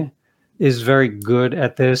Thing is very good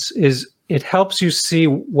at this, is it helps you see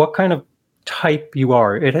what kind of type you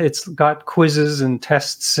are. It's got quizzes and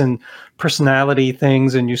tests and personality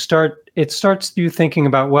things, and it starts you thinking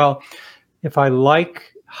about, well, if I like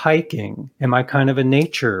hiking, am I kind of a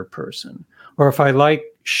nature person? Or if I like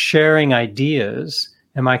sharing ideas,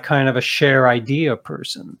 am I kind of a share idea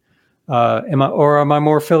person? Am I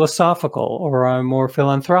more philosophical, or am I more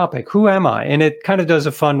philanthropic? Who am I? And it kind of does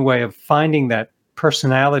a fun way of finding that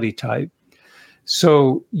personality type.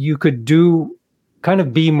 So you could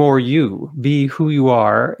be more you, be who you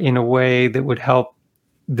are in a way that would help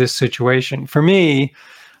this situation. For me,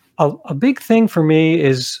 a big thing for me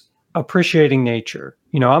is appreciating nature.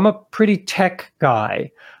 I'm a pretty tech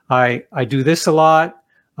guy. I do this a lot.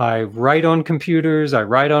 I write on computers, I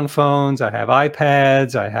write on phones, I have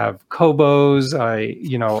iPads, I have Kobos,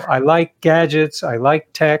 I like gadgets, I like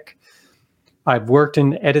tech. I've worked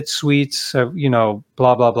in edit suites, blah,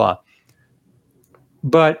 blah, blah.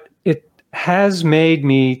 But it has made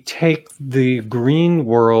me take the green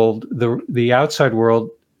world, the outside world,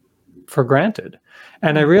 for granted.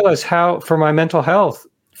 And I realized how, for my mental health,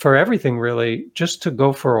 for everything really, just to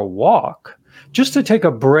go for a walk, just to take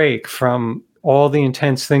a break from all the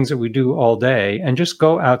intense things that we do all day and just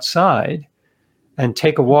go outside and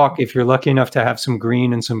take a walk, if you're lucky enough to have some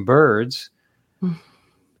green and some birds.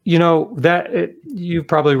 You've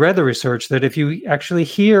probably read the research that if you actually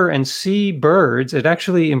hear and see birds, it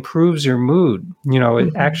actually improves your mood.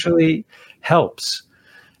 It actually helps.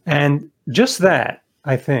 And just that,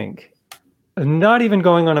 I think, not even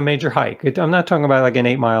going on a major hike. I'm not talking about like an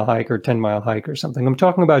 8-mile hike or 10-mile hike or something. I'm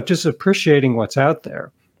talking about just appreciating what's out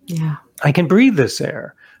there. Yeah. I can breathe this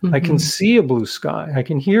air. I can see a blue sky. I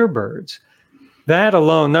can hear birds. That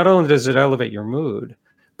alone, not only does it elevate your mood,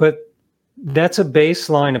 but that's a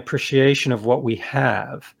baseline appreciation of what we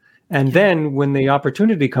have. And then when the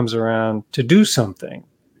opportunity comes around to do something,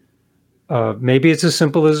 maybe it's as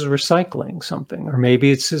simple as recycling something, or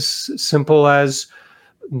maybe it's as simple as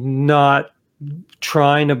not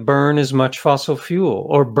trying to burn as much fossil fuel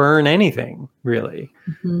or burn anything, really.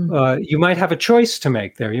 You might have a choice to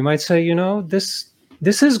make there. You might say,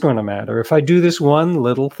 this is going to matter if I do this one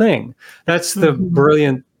little thing. That's the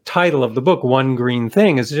brilliant title of the book, One Green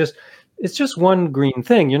Thing. It's just one green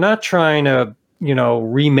thing. You're not trying to,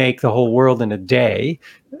 remake the whole world in a day.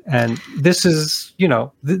 And this is,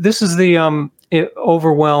 this is the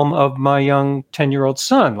overwhelm of my young 10-year-old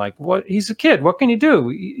son. Like, he's a kid. What can he do?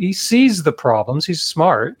 He sees the problems. He's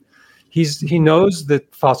smart. He knows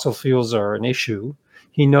that fossil fuels are an issue.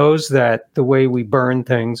 He knows that the way we burn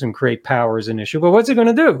things and create power is an issue. But what's it going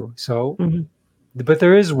to do? So, but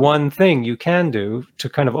there is one thing you can do to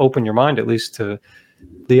kind of open your mind, at least to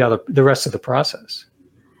the rest of the process.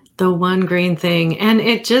 The one green thing. And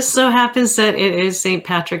it just so happens that it is St.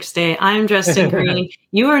 Patrick's Day. I'm dressed in green.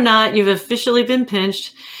 You are not. You've officially been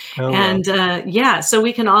pinched. Oh, and so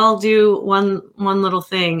we can all do one little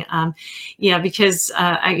thing. Because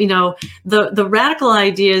the radical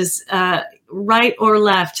ideas, right or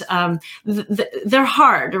left, they're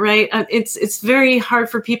hard, right? It's very hard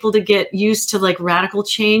for people to get used to like radical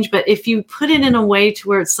change. But if you put it in a way to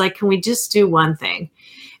where it's like, can we just do one thing?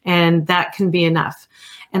 And that can be enough.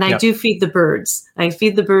 And I do feed the birds. I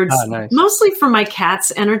feed the birds mostly for my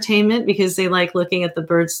cats' entertainment, because they like looking at the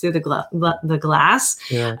birds through the glass.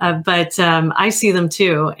 Yeah. But I see them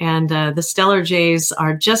too. And the Stellar Jays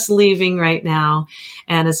are just leaving right now.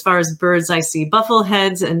 And as far as birds, I see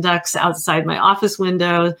buffleheads and ducks outside my office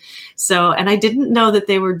window. And I didn't know that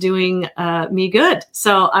they were doing me good.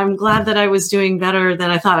 So I'm glad that I was doing better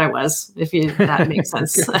than I thought I was, if that makes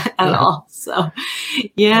sense at all. So,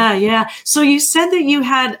 yeah. So you said that you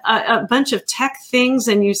had a bunch of tech things,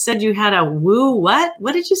 and you said you had a woo what?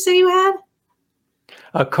 What did you say you had?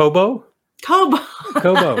 A Kobo. Kobo.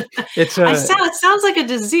 It sounds like a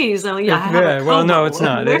disease. Oh, yeah. Well, no, it's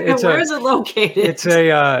not. Where is it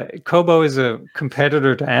located? Kobo is a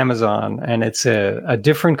competitor to Amazon, and it's a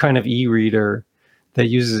different kind of e-reader that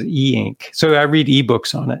uses e-ink. So I read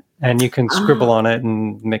ebooks on it, and you can scribble on it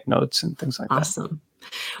and make notes and things like that. Awesome.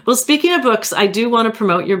 Well, speaking of books, I do want to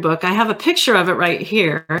promote your book. I have a picture of it right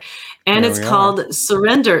here, and it's called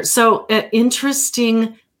Surrender. So,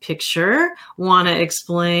 interesting picture. Want to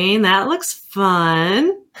explain? That looks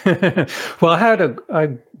fun. Well, I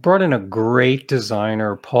brought in a great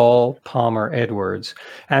designer, Paul Palmer Edwards,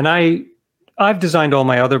 and I've designed all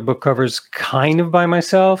my other book covers kind of by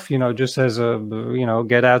myself, just as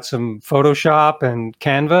get out some Photoshop and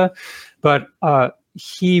Canva, but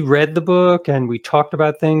he read the book and we talked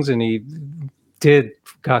about things, and he did,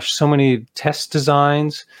 gosh, so many test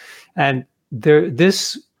designs. And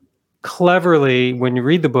this cleverly, when you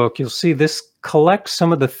read the book, you'll see this collects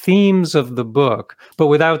some of the themes of the book, but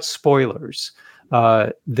without spoilers.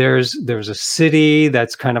 There's a city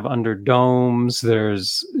that's kind of under domes.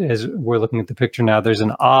 There's, as we're looking at the picture now, there's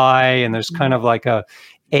an eye, and there's kind of like a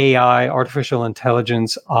AI, artificial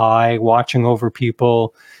intelligence eye watching over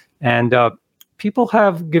people. And people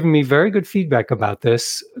have given me very good feedback about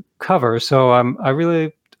this cover. So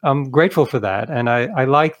I'm grateful for that. And I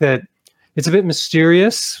like that it's a bit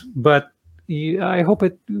mysterious, but I hope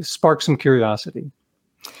it sparks some curiosity.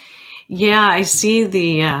 Yeah, I see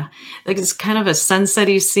the like it's kind of a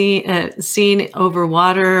sunsetty scene over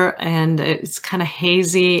water, and it's kind of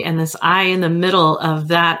hazy, and this eye in the middle of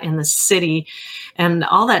that in the city, and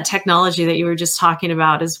all that technology that you were just talking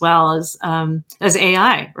about, as well as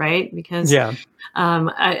AI, right? Because Yeah.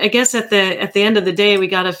 I guess at the end of the day, we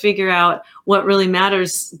got to figure out what really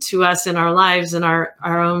matters to us in our lives and our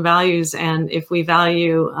own values. And if we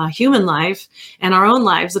value human life and our own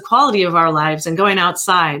lives, the quality of our lives, and going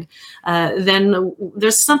outside, then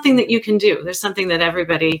there's something that you can do. There's something that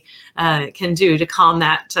everybody can do to calm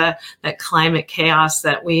that climate chaos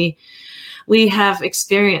that we have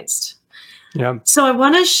experienced. Yeah. So I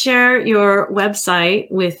want to share your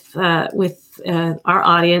website with our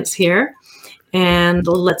audience here. And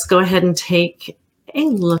let's go ahead and take a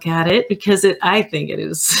look at it, because I think it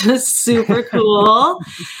is super cool.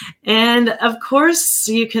 And of course,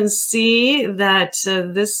 you can see that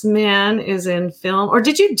this man is in film. Or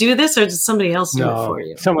did you do this, or did somebody else do it for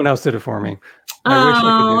you? Someone else did it for me.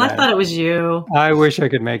 I thought it was you. I wish I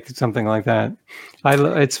could make something like that.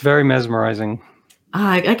 It's very mesmerizing.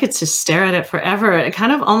 I could just stare at it forever. It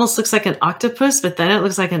kind of almost looks like an octopus, but then it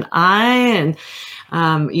looks like an eye. And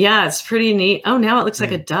yeah, it's pretty neat. Oh, now it looks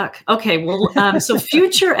like a duck. Okay, well, so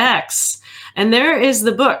Future X, and there is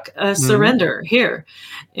the book, Surrender, here.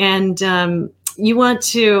 And you want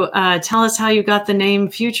to tell us how you got the name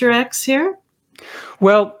Future X here?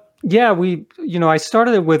 Well, yeah, I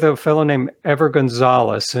started it with a fellow named Ever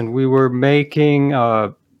Gonzalez, and we were making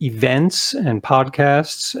events and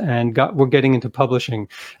podcasts, and we're getting into publishing.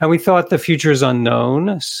 And we thought the future is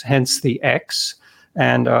unknown, hence the X.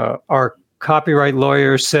 And our copyright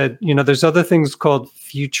lawyer said, there's other things called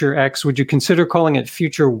Future X. Would you consider calling it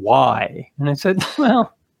Future Y? And I said,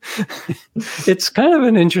 well, it's kind of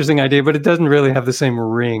an interesting idea, but it doesn't really have the same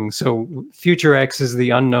ring. So Future X is the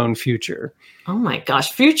unknown future. Oh my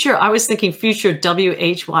gosh, future. I was thinking future,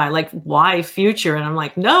 WHY, like why future? And I'm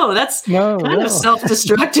like, no, that's kind of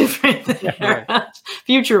self-destructive right there. Yeah, right.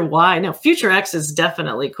 Future Y. No, Future X is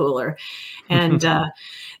definitely cooler. And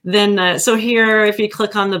then, so here, if you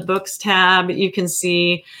click on the books tab, you can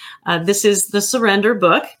see this is the Surrender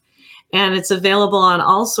book. And it's available on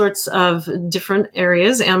all sorts of different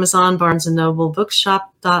areas: Amazon, Barnes & Noble,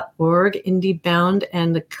 Bookshop.org, IndieBound,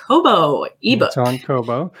 and Kobo ebook. It's on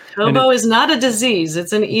Kobo. Kobo is not a disease;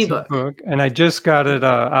 it's an ebook. And I just got it.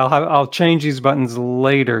 I'll change these buttons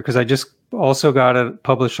later, because I just also got it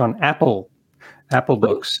published on Apple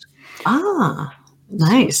Books. Ah,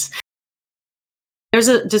 nice. There's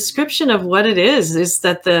a description of what it is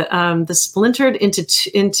that the splintered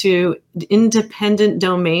into independent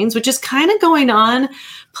domains, which is kind of going on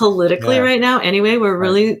politically right now. Anyway, we're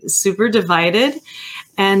really super divided,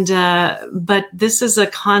 and but this is a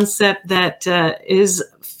concept that is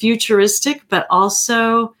futuristic, but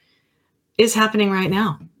also is happening right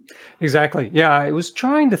now. Exactly. Yeah, I was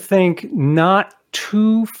trying to think not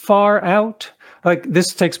too far out. Like,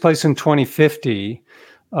 this takes place in 2050,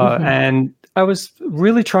 and I was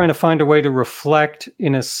really trying to find a way to reflect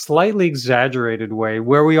in a slightly exaggerated way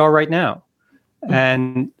where we are right now.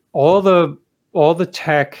 And all the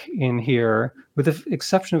tech in here, with the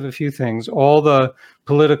exception of a few things, all the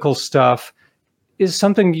political stuff is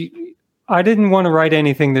something I didn't want to write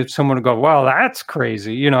anything that someone would go, well, that's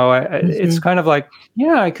crazy. It's kind of like,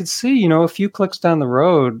 yeah, I could see, a few clicks down the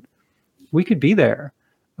road, we could be there.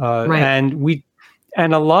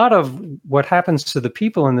 And a lot of what happens to the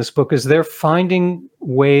people in this book is they're finding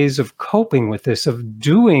ways of coping with this, of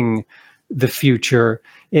doing the future.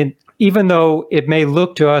 Even though it may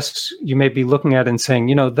look to us, you may be looking at it and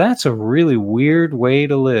saying, that's a really weird way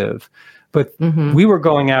to live. But we were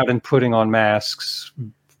going out and putting on masks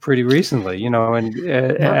pretty recently,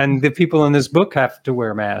 and the people in this book have to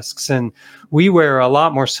wear masks. And we wear a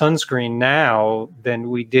lot more sunscreen now than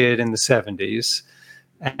we did in the 70s.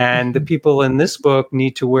 And the people in this book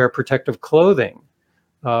need to wear protective clothing.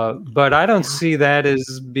 But I don't see that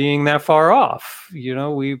as being that far off.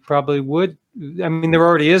 We probably would. I mean, there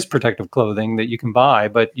already is protective clothing that you can buy,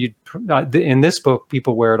 but in this book,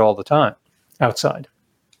 people wear it all the time. outside.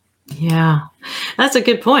 Yeah, that's a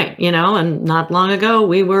good point, and not long ago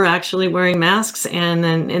we were actually wearing masks. And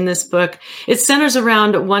then in this book, it centers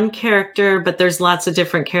around one character, but there's lots of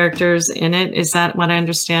different characters in it. Is that what I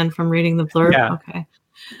understand from reading the blurb? Yeah. Okay.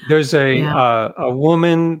 There's Yeah. a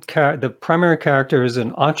woman, the primary character is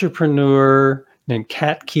an entrepreneur named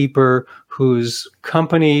Cat Keeper, whose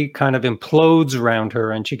company kind of implodes around her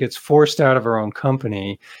and she gets forced out of her own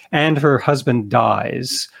company, and her husband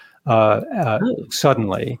dies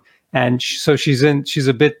suddenly. And so she's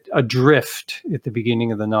a bit adrift at the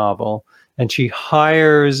beginning of the novel, and she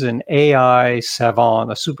hires an AI savant,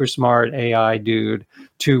 a super smart AI dude,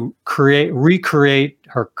 to recreate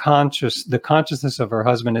the consciousness of her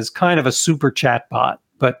husband as kind of a super chatbot,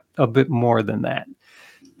 but a bit more than that.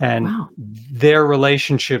 And their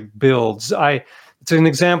relationship builds. It's an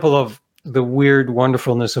example of the weird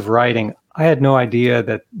wonderfulness of writing. I had no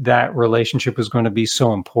idea that relationship was going to be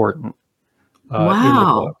so important in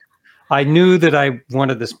the book. I knew that I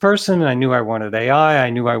wanted this person. I knew I wanted AI. I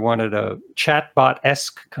knew I wanted a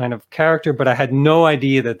chatbot-esque kind of character, but I had no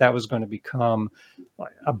idea that was going to become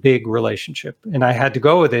a big relationship. And I had to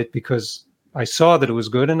go with it because I saw that it was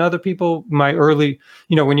good. And other people,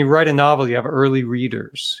 when you write a novel, you have early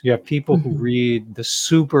readers. You have people who read the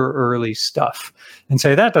super early stuff and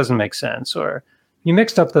say, that doesn't make sense, or you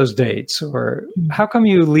mixed up those dates, or how come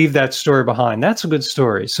you leave that story behind? That's a good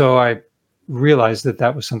story. So I realized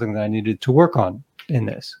that was something that I needed to work on in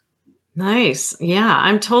this. Nice. Yeah,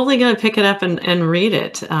 I'm totally going to pick it up and read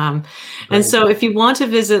it. And so if you want to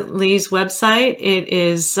visit Lee's website, it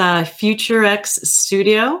is FutureX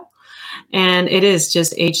Studio. And it is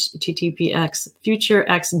just https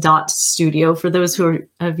futurex.studio for those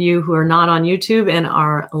of you who are not on YouTube and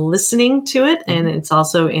are listening to it. And it's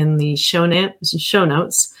also in the show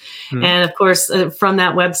notes. And of course, from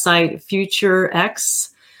that website,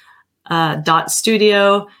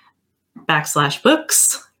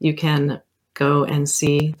 futurex.studio/books, you can go and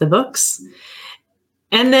see the books.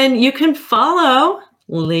 And then you can follow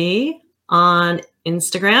Lee on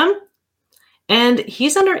Instagram. And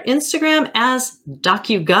he's under Instagram as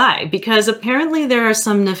DocuGuy, because apparently there are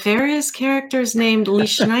some nefarious characters named Lee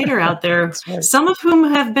Schneider out there, right, some of whom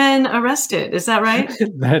have been arrested. Is that right?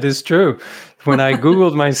 That is true. When I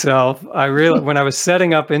Googled myself, when I was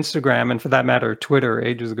setting up Instagram, and for that matter, Twitter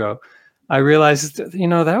ages ago, I realized, I'm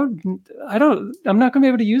not going to be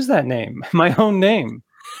able to use that name, my own name.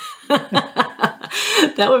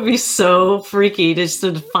 That would be so freaky just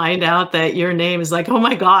to find out that your name is like, oh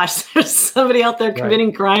my gosh, there's somebody out there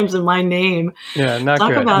committing crimes in my name. Yeah, not Talk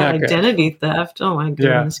good. about not identity good. theft. Oh my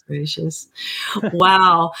goodness gracious.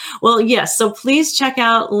 Wow. Well, yes. So please check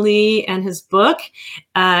out Lee and his book.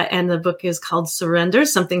 And the book is called Surrender,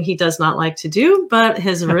 something he does not like to do, but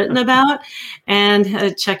has written about.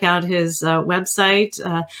 And check out his website.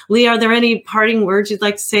 Lee, are there any parting words you'd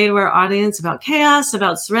like to say to our audience about chaos,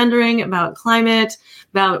 about surrendering, about climate,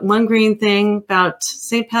 about one green thing, about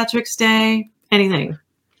St. Patrick's Day, anything?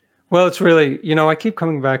 Well, it's really, I keep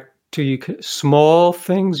coming back to small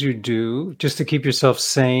things you do just to keep yourself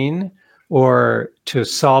sane or to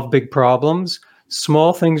solve big problems.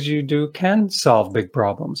 Small things you do can solve big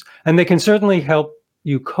problems, and they can certainly help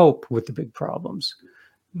you cope with the big problems.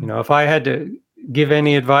 If I had to give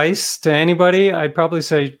any advice to anybody, I'd probably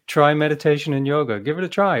say try meditation and yoga. Give it a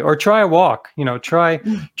try, or try a walk. Try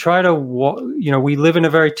to walk. We live in a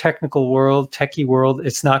very technical world, techie world.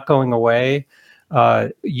 It's not going away.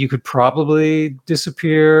 You could probably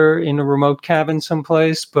disappear in a remote cabin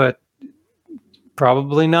someplace, but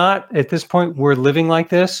probably not. At this point, we're living like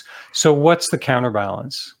this. So what's the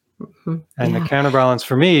counterbalance? And the counterbalance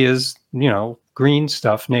for me is, green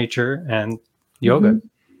stuff, nature, and yoga.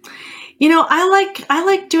 I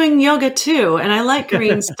like doing yoga too, and I like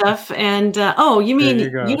green stuff. And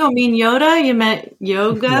you don't mean Yoda? You meant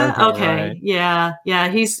yoga? Okay, right. Yeah.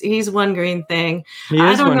 He's one green thing.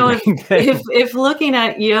 I don't know if looking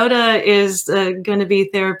at Yoda is going to be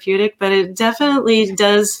therapeutic, but it definitely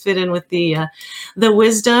does fit in with the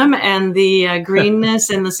wisdom and the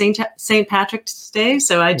greenness and the St. Patrick's Day.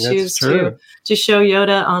 So I choose to show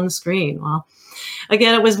Yoda on the screen. Well.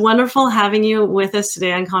 Again, it was wonderful having you with us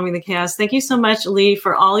today on Calming the Chaos. Thank you so much, Lee,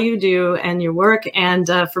 for all you do and your work, and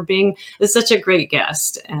for being such a great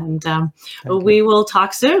guest. And we will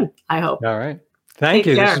talk soon, I hope. All right. Thank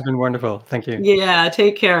you. This has been wonderful. Thank you. Yeah,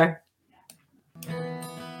 take care.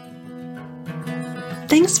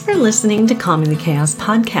 Thanks for listening to Calming the Chaos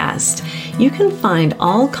podcast. You can find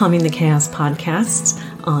all Calming the Chaos podcasts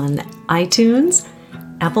on iTunes,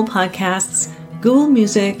 Apple Podcasts, Google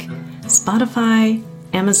Music, Spotify,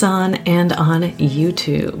 Amazon, and on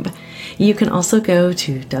YouTube. You can also go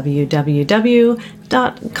to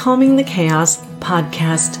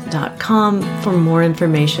www.calmingthechaospodcast.com for more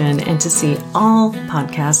information and to see all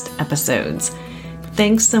podcast episodes.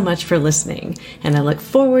 Thanks so much for listening, and I look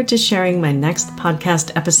forward to sharing my next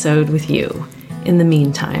podcast episode with you. In the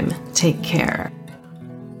meantime, take care.